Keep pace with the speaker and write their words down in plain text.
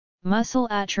Muscle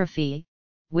atrophy,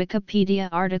 Wikipedia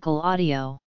article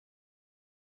audio.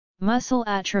 Muscle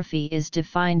atrophy is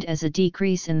defined as a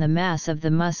decrease in the mass of the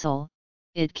muscle.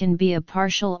 It can be a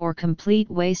partial or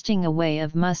complete wasting away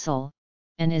of muscle,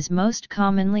 and is most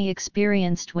commonly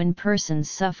experienced when persons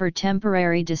suffer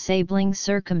temporary disabling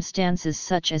circumstances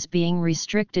such as being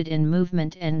restricted in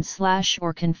movement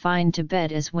and/or confined to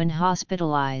bed, as when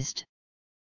hospitalized.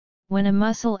 When a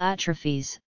muscle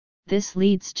atrophies, this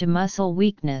leads to muscle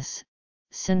weakness,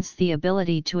 since the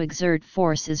ability to exert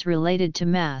force is related to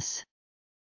mass.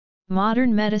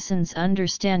 Modern medicine's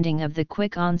understanding of the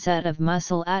quick onset of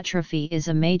muscle atrophy is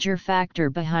a major factor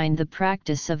behind the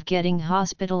practice of getting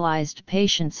hospitalized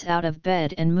patients out of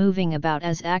bed and moving about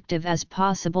as active as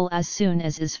possible as soon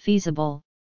as is feasible,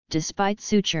 despite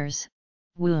sutures,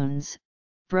 wounds,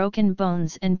 broken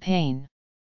bones and pain.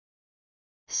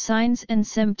 Signs and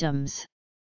symptoms.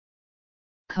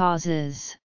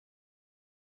 Causes.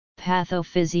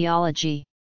 Pathophysiology.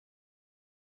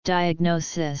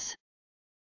 Diagnosis.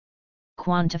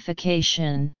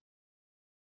 Quantification.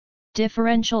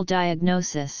 Differential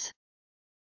diagnosis.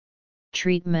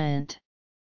 Treatment.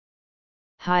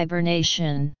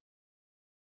 Hibernation.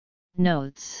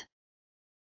 Notes.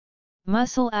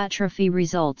 Muscle atrophy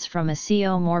results from a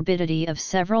comorbidity of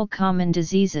several common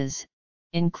diseases,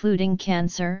 including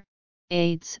cancer,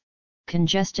 AIDS,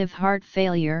 congestive heart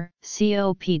failure,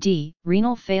 COPD,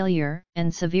 renal failure,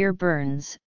 and severe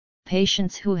burns.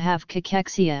 Patients who have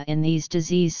cachexia in these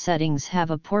disease settings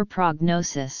have a poor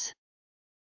prognosis.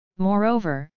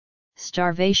 Moreover,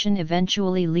 starvation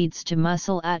eventually leads to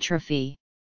muscle atrophy.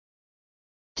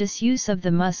 Disuse of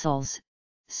the muscles,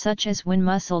 such as when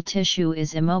muscle tissue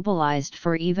is immobilized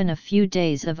for even a few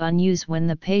days of unuse when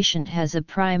the patient has a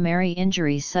primary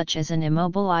injury such as an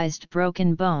immobilized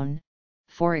broken bone,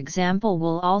 for example,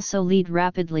 will also lead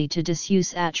rapidly to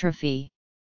disuse atrophy.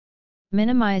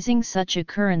 Minimizing such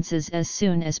occurrences as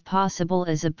soon as possible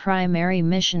is a primary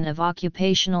mission of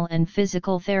occupational and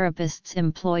physical therapists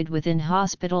employed within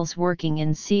hospitals working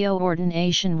in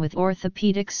coordination with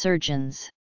orthopedic surgeons.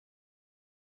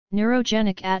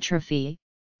 Neurogenic atrophy,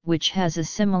 which has a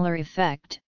similar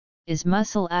effect, is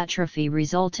muscle atrophy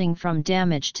resulting from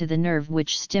damage to the nerve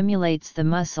which stimulates the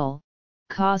muscle,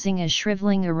 causing a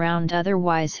shriveling around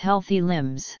otherwise healthy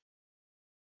limbs.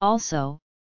 Also,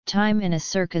 time in a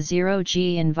circa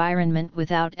 0G environment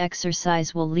without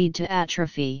exercise will lead to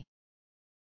atrophy.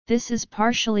 This is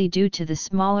partially due to the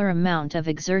smaller amount of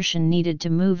exertion needed to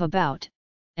move about,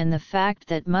 and the fact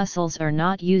that muscles are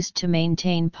not used to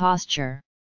maintain posture.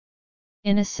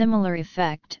 In a similar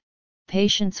effect,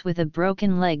 patients with a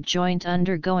broken leg joint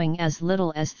undergoing as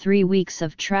little as 3 weeks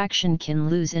of traction can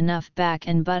lose enough back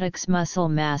and buttocks muscle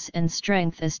mass and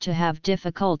strength as to have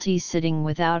difficulty sitting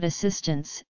without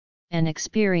assistance, and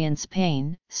experience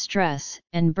pain, stress,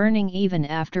 and burning even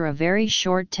after a very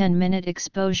short 10-minute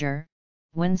exposure,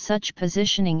 when such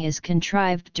positioning is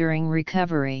contrived during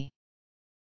recovery.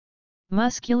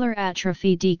 Muscular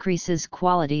atrophy decreases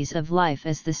qualities of life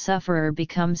as the sufferer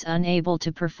becomes unable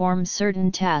to perform certain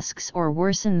tasks or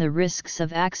worsen the risks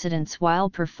of accidents while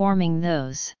performing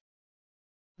those.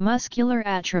 Muscular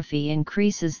atrophy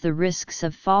increases the risks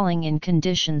of falling in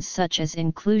conditions such as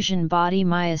inclusion body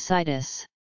myositis.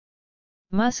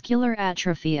 Muscular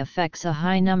atrophy affects a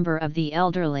high number of the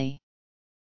elderly.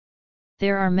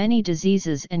 There are many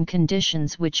diseases and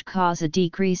conditions which cause a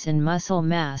decrease in muscle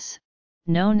mass,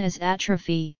 known as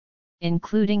atrophy,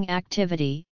 including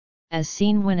activity, as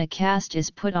seen when a cast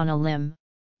is put on a limb,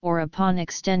 or upon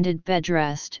extended bed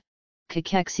rest,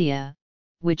 cachexia,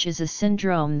 which is a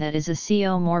syndrome that is a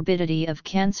comorbidity of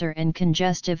cancer and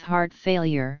congestive heart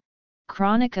failure,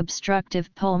 chronic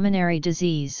obstructive pulmonary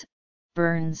disease,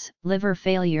 burns, liver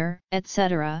failure,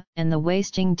 etc., and the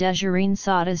wasting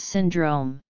Dejerine-Sodas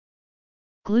syndrome.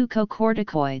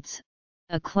 Glucocorticoids,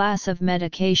 a class of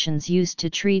medications used to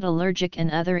treat allergic and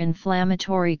other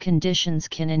inflammatory conditions,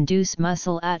 can induce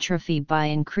muscle atrophy by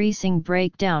increasing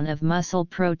breakdown of muscle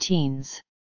proteins.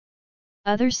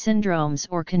 Other syndromes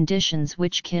or conditions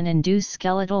which can induce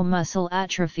skeletal muscle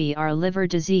atrophy are liver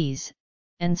disease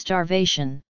and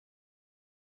starvation.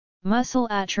 Muscle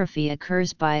atrophy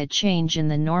occurs by a change in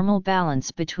the normal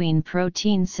balance between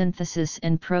protein synthesis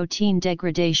and protein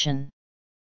degradation.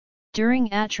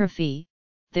 During atrophy,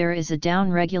 there is a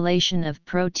downregulation of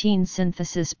protein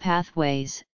synthesis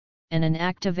pathways, and an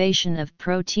activation of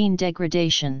protein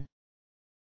degradation.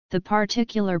 The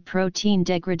particular protein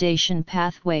degradation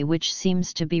pathway which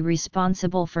seems to be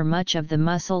responsible for much of the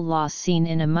muscle loss seen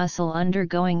in a muscle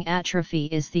undergoing atrophy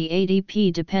is the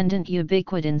ADP-dependent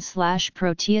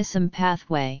ubiquitin/proteasome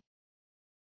pathway.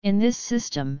 In this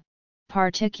system,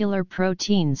 Particular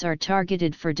proteins are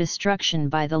targeted for destruction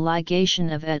by the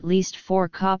ligation of at least 4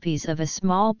 copies of a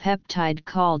small peptide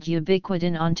called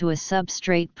ubiquitin onto a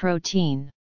substrate protein.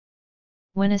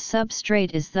 When a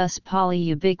substrate is thus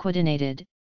polyubiquitinated,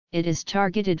 it is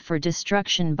targeted for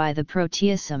destruction by the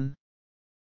proteasome.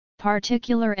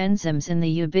 Particular enzymes in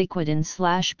the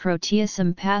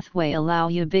ubiquitin/proteasome pathway allow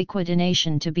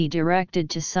ubiquitination to be directed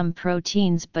to some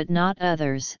proteins but not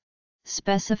others.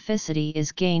 Specificity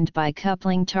is gained by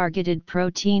coupling targeted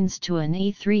proteins to an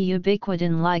E3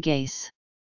 ubiquitin ligase.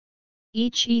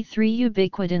 Each E3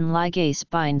 ubiquitin ligase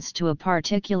binds to a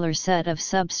particular set of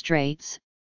substrates,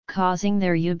 causing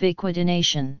their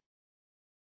ubiquitination.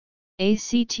 A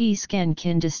CT scan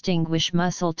can distinguish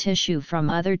muscle tissue from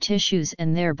other tissues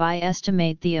and thereby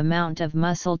estimate the amount of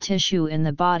muscle tissue in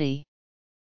the body.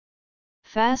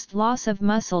 Fast loss of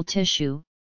muscle tissue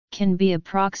can be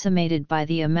approximated by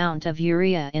the amount of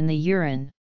urea in the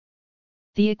urine.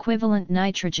 The equivalent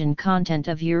nitrogen content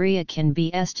of urea can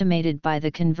be estimated by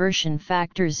the conversion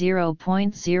factor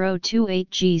 0.028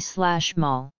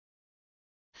 g/mol.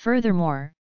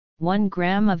 Furthermore, 1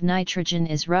 gram of nitrogen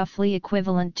is roughly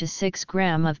equivalent to 6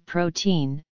 gram of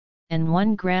protein, and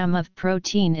 1 gram of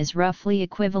protein is roughly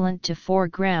equivalent to 4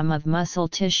 gram of muscle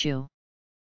tissue.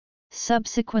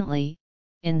 Subsequently,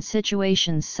 in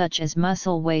situations such as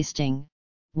muscle wasting,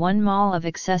 1 mol of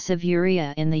excessive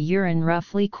urea in the urine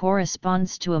roughly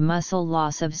corresponds to a muscle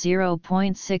loss of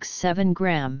 0.67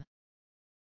 gram.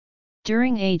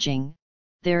 During aging,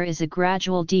 there is a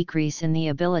gradual decrease in the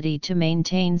ability to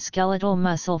maintain skeletal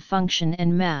muscle function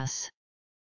and mass.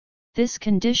 This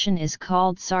condition is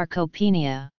called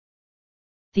sarcopenia.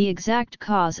 The exact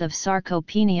cause of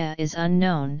sarcopenia is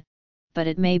unknown, but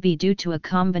it may be due to a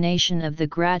combination of the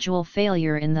gradual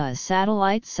failure in the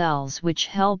satellite cells which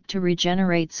help to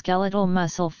regenerate skeletal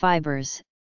muscle fibers,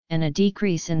 and a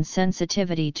decrease in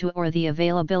sensitivity to or the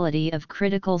availability of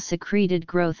critical secreted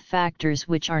growth factors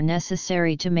which are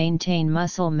necessary to maintain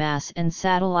muscle mass and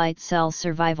satellite cell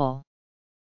survival.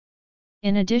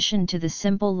 In addition to the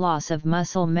simple loss of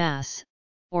muscle mass,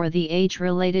 or the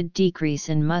age-related decrease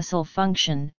in muscle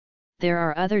function, there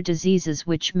are other diseases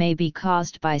which may be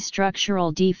caused by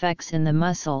structural defects in the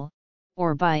muscle,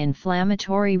 or by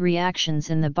inflammatory reactions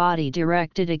in the body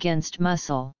directed against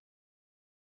muscle.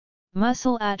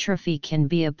 Muscle atrophy can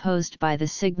be opposed by the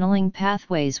signaling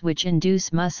pathways which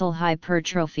induce muscle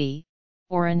hypertrophy,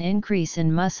 or an increase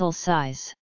in muscle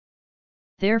size.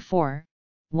 Therefore,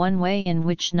 one way in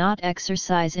which not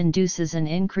exercise induces an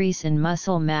increase in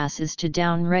muscle mass is to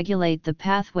downregulate the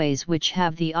pathways which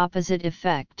have the opposite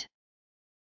effect.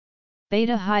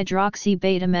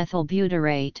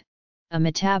 Beta-hydroxybeta-methylbutyrate, a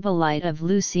metabolite of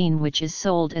leucine which is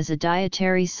sold as a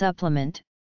dietary supplement,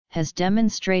 has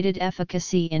demonstrated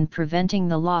efficacy in preventing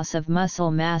the loss of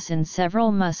muscle mass in several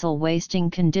muscle wasting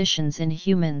conditions in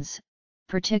humans,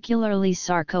 particularly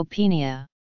sarcopenia.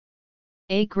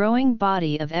 A growing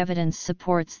body of evidence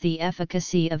supports the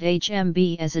efficacy of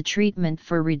HMB as a treatment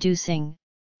for reducing,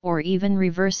 or even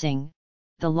reversing,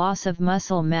 the loss of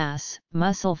muscle mass,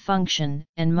 muscle function,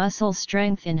 and muscle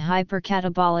strength in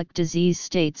hypercatabolic disease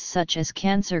states such as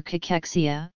cancer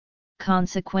cachexia.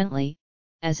 Consequently,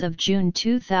 as of June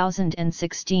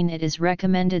 2016, it is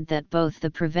recommended that both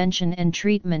the prevention and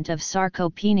treatment of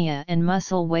sarcopenia and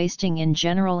muscle wasting in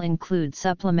general include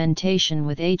supplementation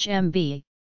with HMB,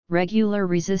 regular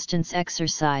resistance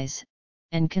exercise,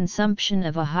 and consumption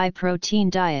of a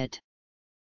high-protein diet.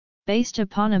 Based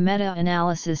upon a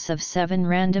meta-analysis of 7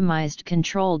 randomized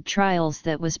controlled trials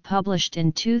that was published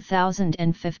in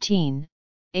 2015,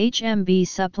 HMB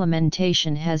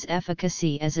supplementation has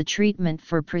efficacy as a treatment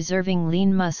for preserving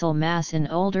lean muscle mass in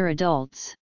older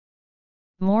adults.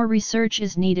 More research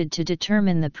is needed to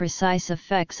determine the precise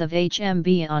effects of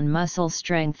HMB on muscle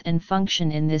strength and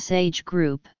function in this age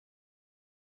group.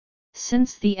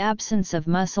 Since the absence of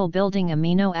muscle-building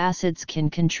amino acids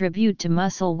can contribute to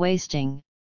muscle wasting,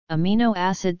 amino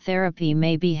acid therapy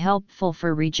may be helpful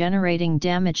for regenerating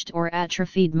damaged or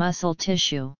atrophied muscle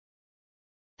tissue.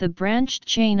 The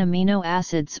branched-chain amino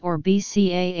acids or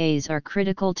BCAAs are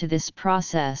critical to this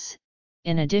process,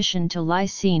 in addition to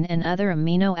lysine and other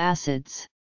amino acids.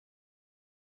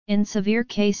 In severe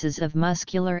cases of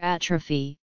muscular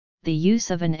atrophy, the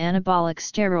use of an anabolic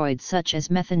steroid such as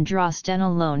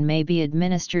methylandrostenedione may be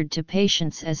administered to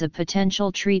patients as a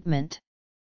potential treatment.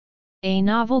 A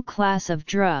novel class of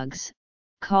drugs,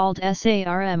 called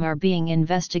SARM, are being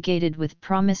investigated with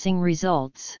promising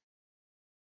results.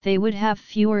 They would have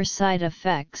fewer side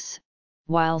effects,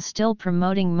 while still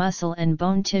promoting muscle and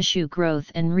bone tissue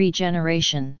growth and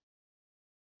regeneration.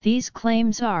 These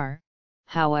claims are,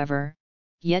 however,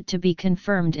 yet to be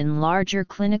confirmed in larger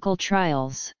clinical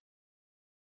trials.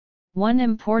 One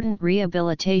important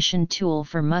rehabilitation tool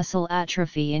for muscle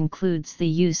atrophy includes the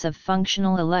use of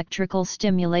functional electrical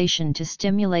stimulation to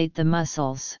stimulate the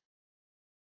muscles.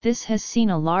 This has seen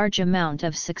a large amount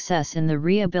of success in the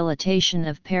rehabilitation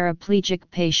of paraplegic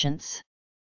patients.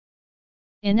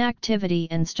 Inactivity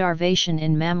and starvation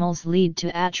in mammals lead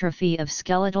to atrophy of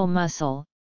skeletal muscle,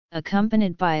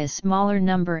 accompanied by a smaller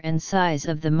number and size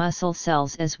of the muscle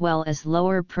cells as well as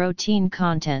lower protein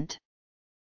content.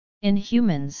 In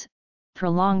humans,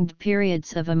 prolonged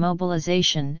periods of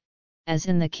immobilization, as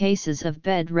in the cases of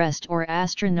bed rest or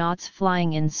astronauts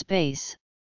flying in space,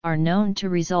 are known to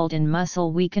result in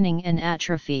muscle weakening and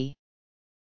atrophy.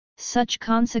 Such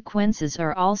consequences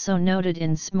are also noted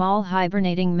in small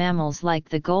hibernating mammals like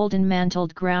the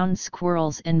golden-mantled ground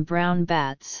squirrels and brown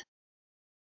bats.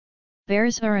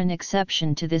 Bears are an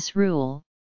exception to this rule.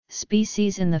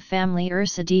 Species in the family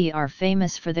Ursidae are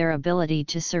famous for their ability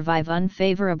to survive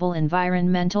unfavorable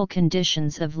environmental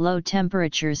conditions of low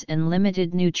temperatures and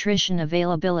limited nutrition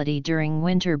availability during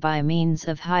winter by means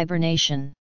of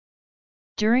hibernation.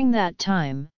 During that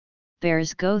time,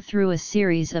 bears go through a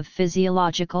series of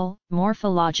physiological,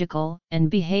 morphological,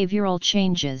 and behavioral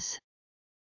changes.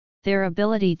 Their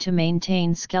ability to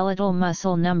maintain skeletal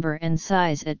muscle number and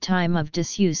size at time of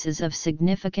disuse is of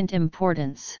significant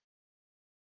importance.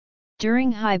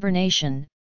 During hibernation,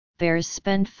 bears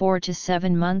spend 4 to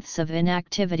 7 months of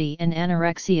inactivity and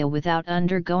anorexia without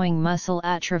undergoing muscle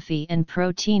atrophy and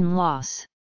protein loss.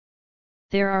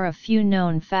 There are a few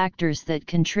known factors that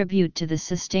contribute to the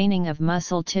sustaining of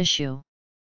muscle tissue.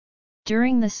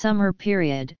 During the summer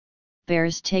period,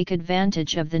 bears take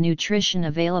advantage of the nutrition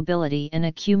availability and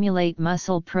accumulate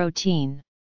muscle protein.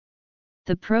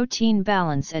 The protein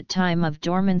balance at time of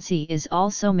dormancy is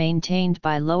also maintained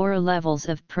by lower levels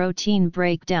of protein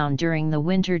breakdown during the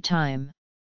winter time.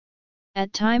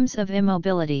 At times of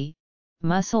immobility,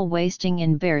 muscle wasting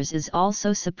in bears is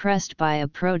also suppressed by a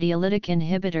proteolytic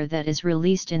inhibitor that is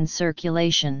released in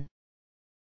circulation.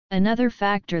 Another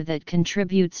factor that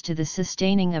contributes to the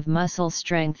sustaining of muscle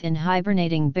strength in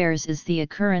hibernating bears is the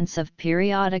occurrence of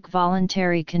periodic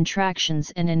voluntary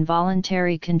contractions and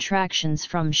involuntary contractions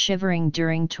from shivering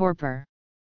during torpor.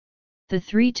 The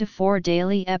 3 to 4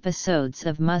 daily episodes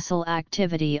of muscle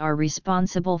activity are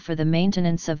responsible for the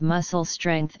maintenance of muscle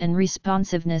strength and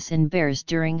responsiveness in bears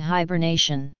during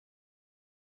hibernation.